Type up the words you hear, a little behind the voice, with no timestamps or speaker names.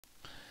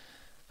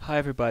Hi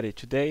everybody,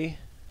 today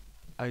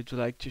I'd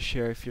like to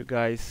share with you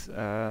guys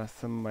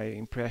some of my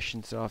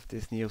impressions of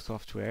this new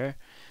software.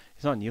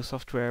 It's not new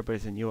software, but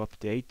it's a new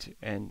update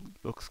and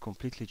looks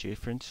completely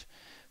different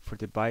for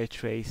the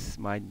BioTrace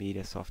Mind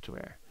Media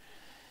software.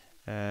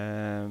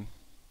 I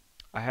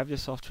have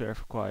this software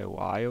for quite a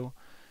while,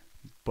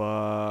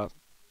 but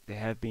they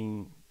have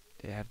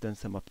done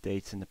some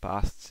updates in the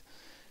past,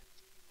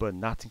 but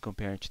nothing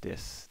compared to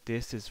this.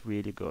 This is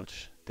really good.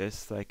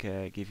 This is like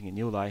giving a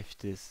new life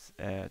to this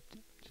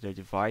to their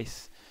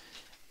device,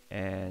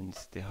 and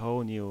the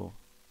whole new,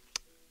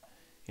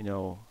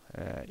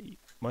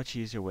 much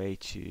easier way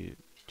to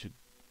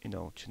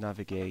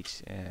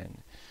navigate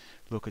and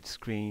look at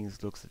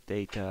screens, looks at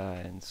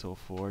data, and so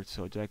forth.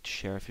 So I'd like to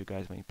share with you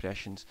guys my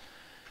impressions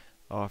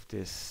of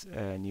this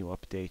new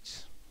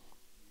update.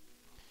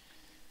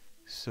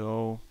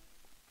 So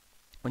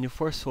when you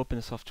first open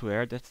the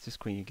software, that's the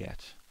screen you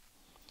get.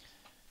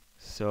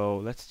 So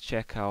let's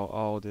check out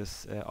all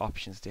these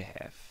options they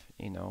have,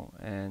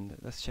 and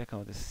let's check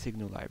out the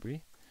signal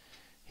library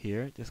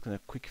here. Just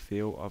gonna quick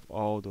view of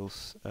all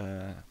those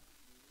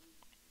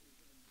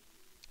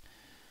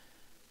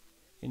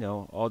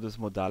all those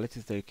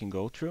modalities that you can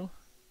go through.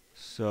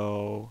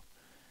 So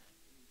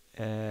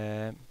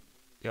they're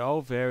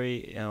all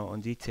very on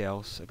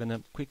details. I'm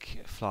gonna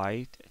quick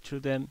fly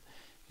through them.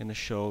 I'm gonna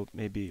show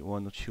maybe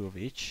one or two of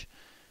each,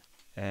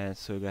 and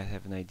so you guys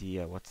have an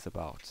idea what's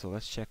about. So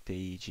let's check the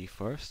EEG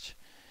first,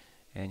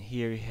 and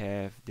here you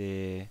have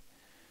the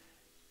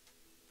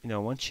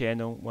one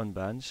channel, one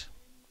band,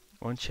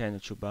 one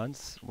channel, two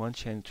bands, one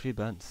channel, three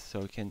bands.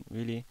 So you can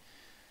really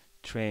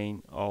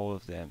train all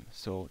of them.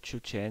 So two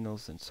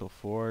channels and so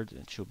forth,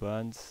 and two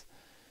bands,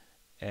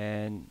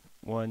 and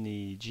one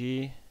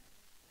EEG,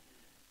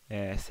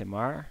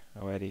 SMR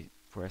already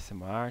for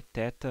SMR,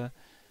 theta,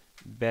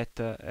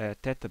 beta,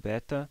 theta,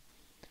 beta,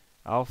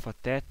 alpha,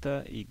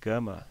 theta, and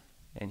gamma.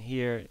 And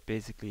here,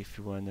 basically, if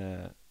you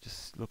wanna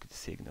just look at the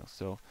signal.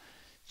 So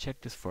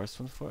check this first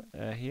one for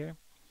here.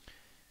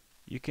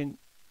 You can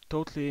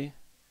totally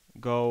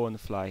go on the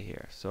fly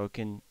here. So you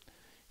can,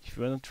 if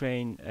you want to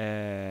train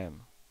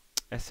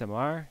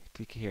SMR,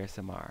 click here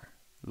SMR,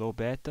 low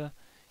beta,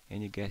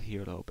 and you get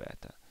here low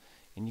beta,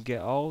 and you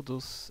get all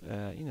those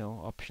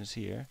options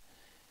here,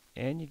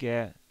 and you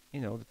get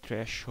the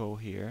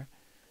threshold here.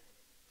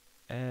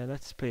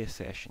 Let's play a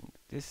session.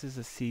 This is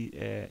a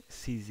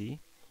CZ,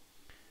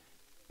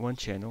 one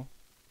channel.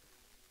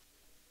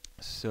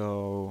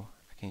 So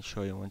I can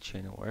show you one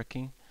channel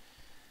working.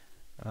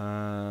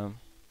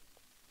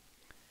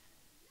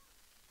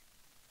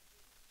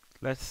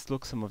 Let's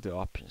look some of the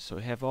options. So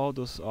we have all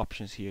those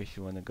options here if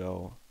you want to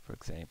go, for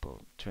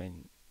example,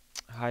 train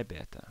high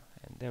beta,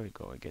 and there we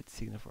go, I get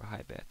signal for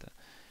high beta.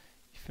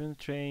 If you want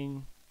to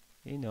train,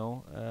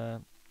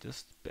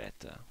 just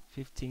beta,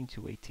 15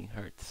 to 18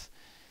 hertz,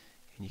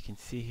 and you can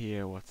see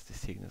here what's the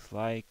signals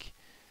like,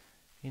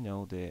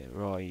 the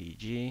raw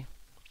EEG,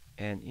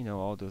 and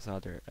all those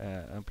other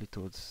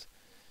amplitudes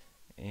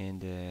in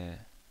the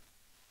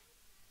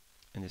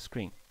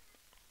screen.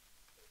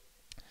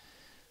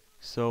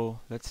 So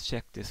let's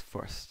check this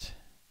first.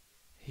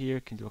 Here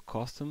you can do a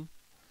custom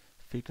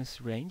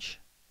frequency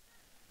range,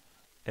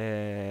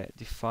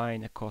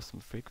 define a custom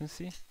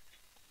frequency.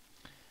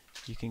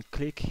 You can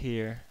click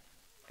here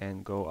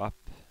and go up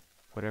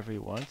whatever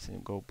you want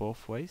and go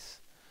both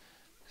ways.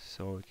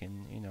 So you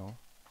can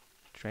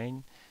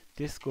train.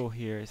 This goal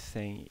here is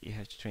saying you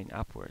have to train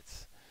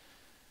upwards,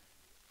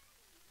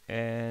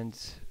 and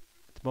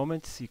at the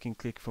moment you can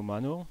click for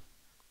manual,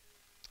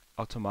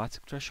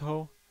 automatic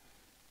threshold,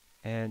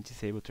 and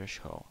disable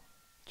threshold,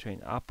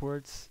 train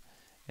upwards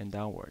and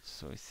downwards.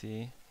 So you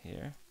see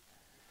here,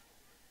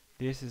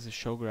 this is a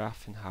show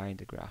graph and high in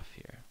the graph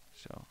here.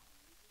 So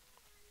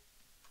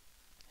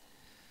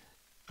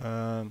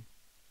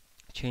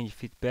change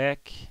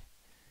feedback,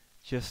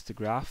 just the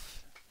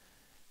graph,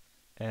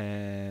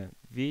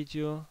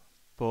 video,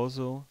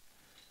 puzzle,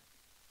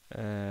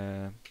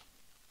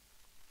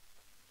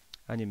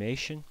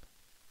 animation,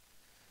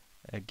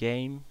 a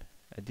game,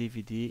 a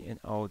DVD, and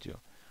audio.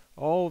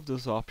 All of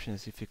those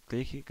options, if you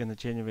click, you're gonna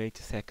generate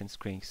a second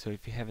screen. So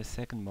if you have a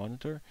second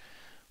monitor,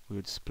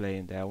 we'll display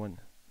in that one,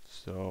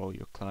 so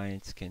your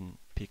clients can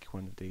pick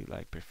one they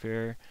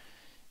prefer.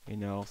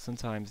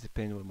 Sometimes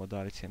depending on what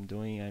modality I'm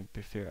doing, I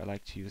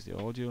like to use the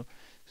audio,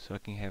 so I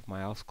can have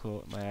my eyes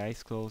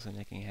closed, and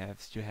I can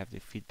still have the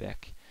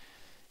feedback,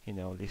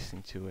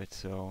 listening to it.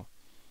 So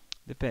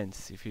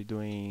depends. If you're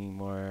doing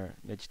more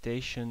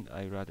meditation,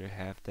 I rather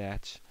have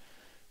that.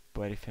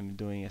 But if I'm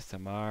doing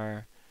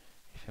SMR,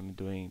 if I'm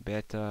doing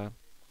beta,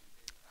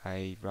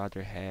 I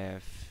rather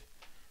have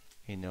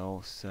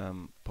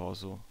some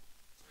puzzle.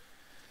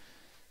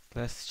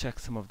 Let's check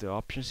some of the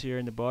options here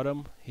in the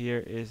bottom. Here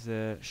is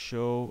a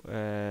show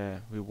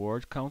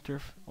reward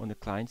counter on the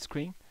client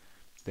screen.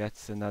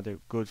 That's another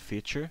good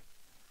feature.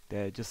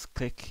 That just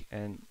click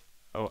and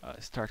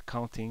start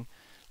counting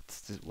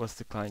what's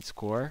the client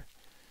score.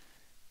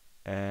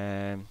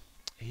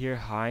 Here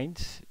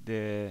hide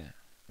the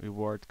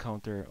reward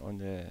counter on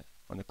the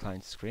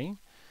client screen,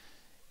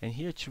 And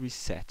here to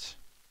reset.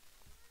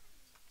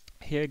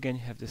 Here again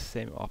you have the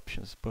same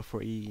options but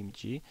for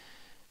EMG.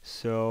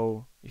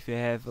 So if you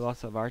have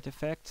lots of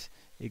artifacts,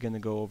 you're gonna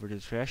go over the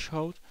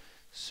threshold.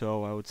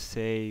 So I would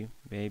say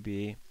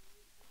maybe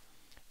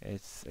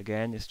it's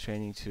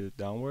training to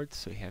downwards,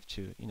 so you have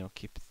to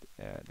keep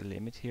the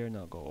limit here,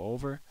 not go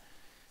over.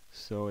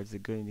 So it's a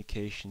good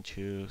indication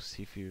to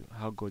see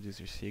how good is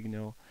your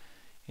signal.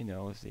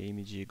 Is the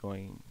EMG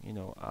going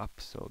up?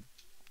 So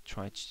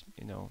try to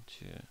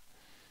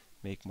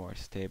make more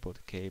stable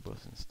the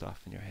cables and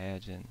stuff in your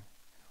head, and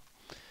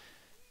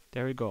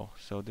there we go.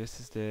 So this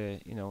is the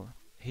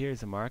here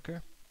is a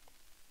marker,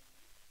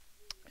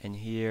 and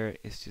here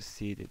is to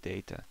see the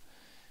data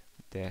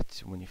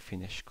that when you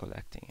finish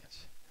collecting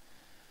it.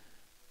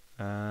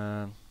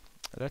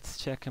 Let's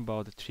check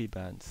about the 3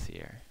 bands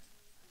here.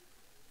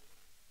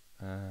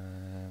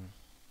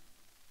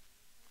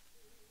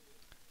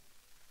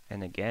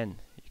 And again,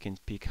 you can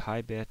pick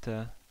high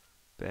beta,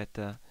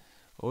 beta,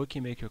 or you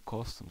can make your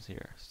customs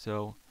here.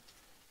 So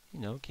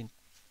you can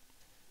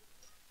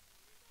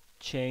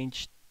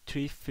change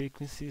 3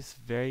 frequencies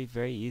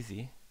very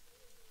easy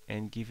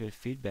and give it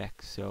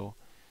feedback. So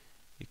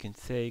you can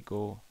say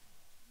go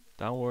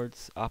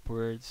downwards,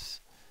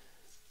 upwards,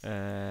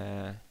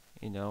 and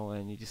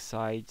you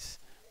decide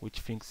which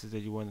frequencies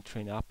that you want to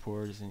train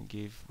upwards and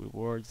give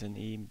rewards, and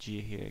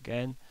EMG here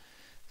again.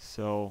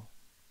 So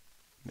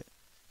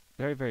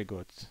very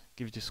good.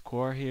 Give the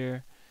score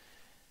here.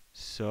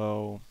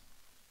 So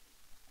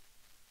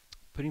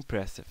pretty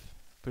impressive,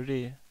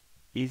 pretty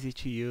easy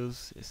to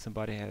use if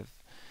somebody have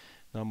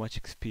not much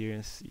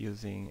experience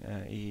using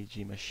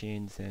EEG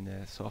machines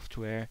and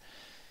software.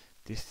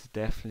 This is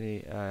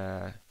definitely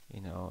a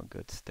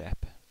good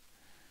step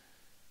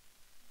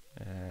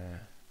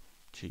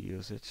to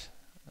use it.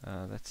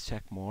 Let's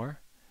check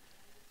more.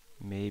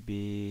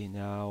 Maybe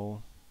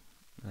now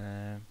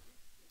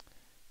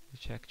we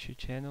check 2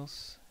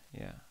 channels.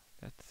 Yeah,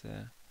 that's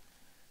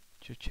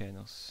 2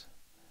 channels.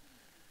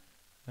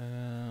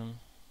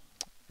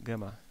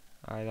 Gamma.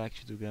 I like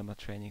to do gamma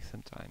training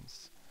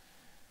sometimes.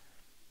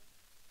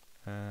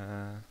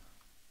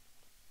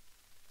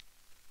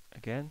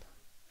 Again,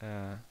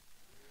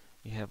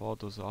 you have all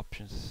those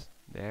options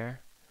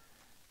there,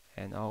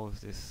 and all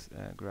of this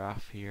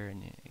graph here,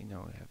 and you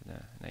have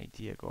an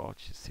idea. Go out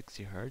to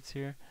 60 Hertz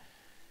here,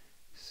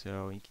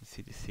 so you can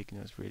see the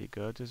signal is really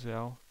good as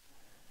well.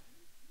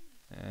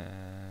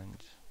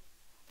 And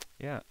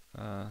yeah,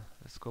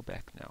 let's go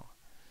back now.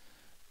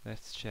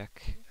 Let's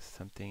check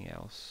something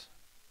else.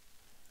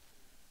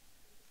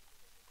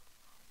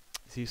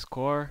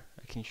 Z-score,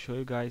 I can show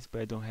you guys,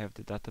 but I don't have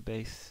the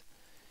database.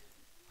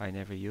 I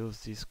never use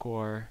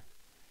Z-score,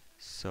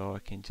 so I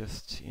can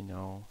just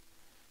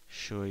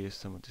show you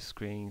some of the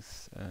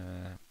screens.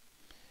 I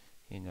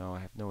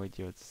have no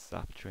idea what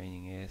SAP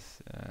training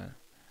is.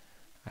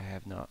 I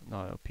have not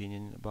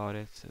opinion about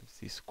it.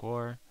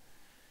 Z-score.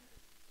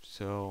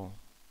 So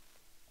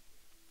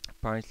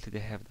apparently they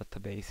have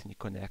database, and you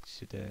connect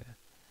to the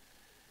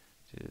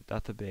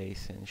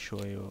database and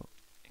show you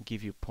and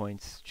give you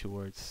points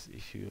towards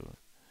if your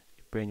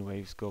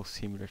brainwaves go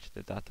similar to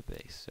the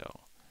database. So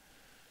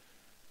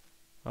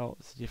well,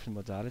 it's a different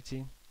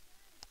modality.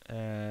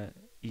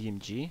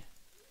 EMG,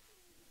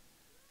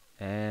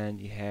 and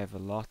you have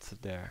lots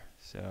of there.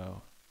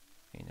 So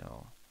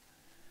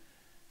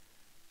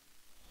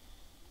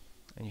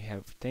and you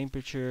have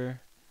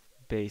temperature,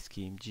 basic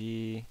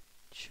EMG,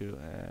 2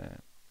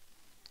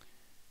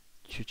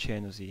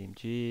 channels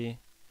EMG,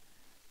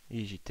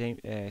 EEG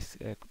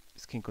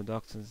skin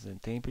conductance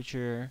and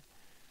temperature.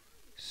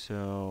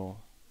 So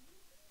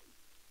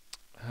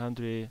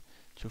 100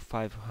 to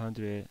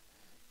 500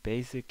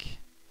 basic,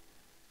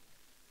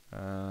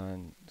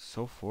 and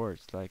so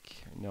forth,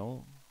 like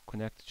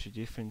connected to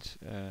different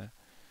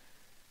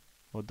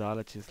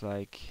modalities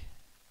like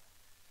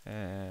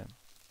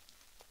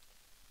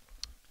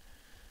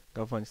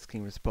galvanic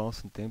skin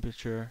response and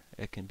temperature.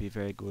 It can be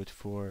very good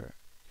for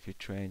if you're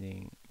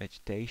training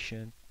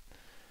meditation,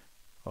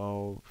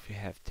 or if you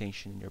have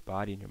tension in your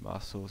body and your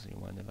muscles and you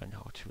want to learn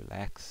how to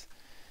relax.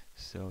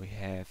 So we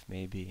have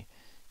maybe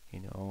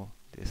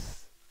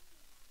this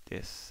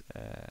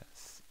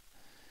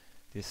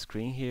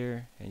screen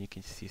here, and you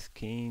can see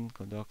skin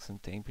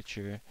conductance,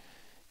 temperature,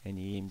 and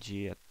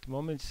EMG. At the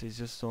moment it's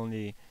just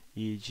only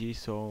EEG,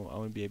 so I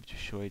won't be able to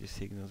show you the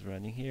signals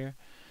running here,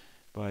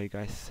 but you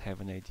guys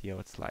have an idea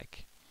what it's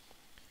like.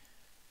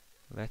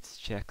 Let's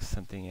check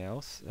something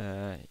else.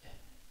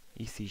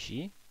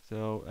 ECG.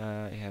 So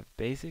you have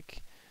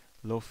basic,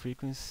 low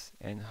frequency,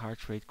 and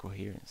heart rate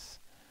coherence.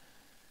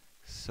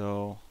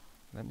 So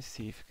let me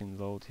see if you can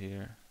load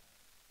here.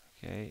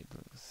 Okay,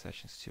 the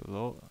session's still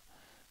low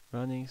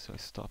running, so I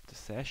stop the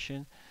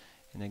session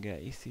and I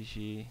get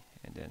ECG,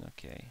 and then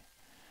okay,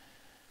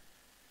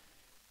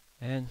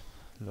 and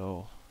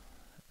low.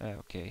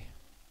 Okay,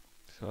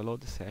 so I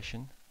load the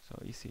session. So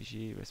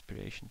ECG,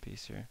 respiration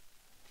pacer,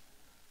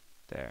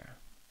 there.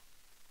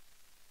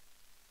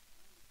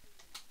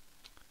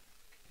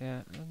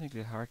 Yeah, I don't think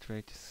the heart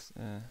rate is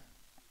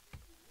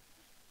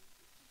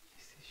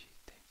ECG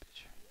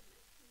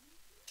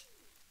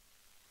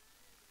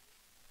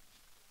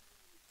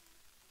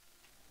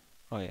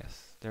Oh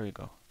yes, there we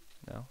go.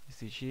 Now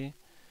ECG,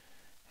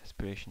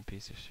 aspiration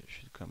pieces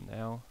should come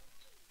now.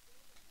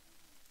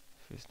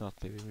 If it's not,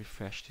 maybe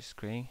refresh the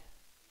screen.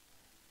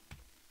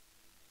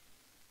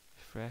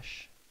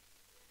 Refresh.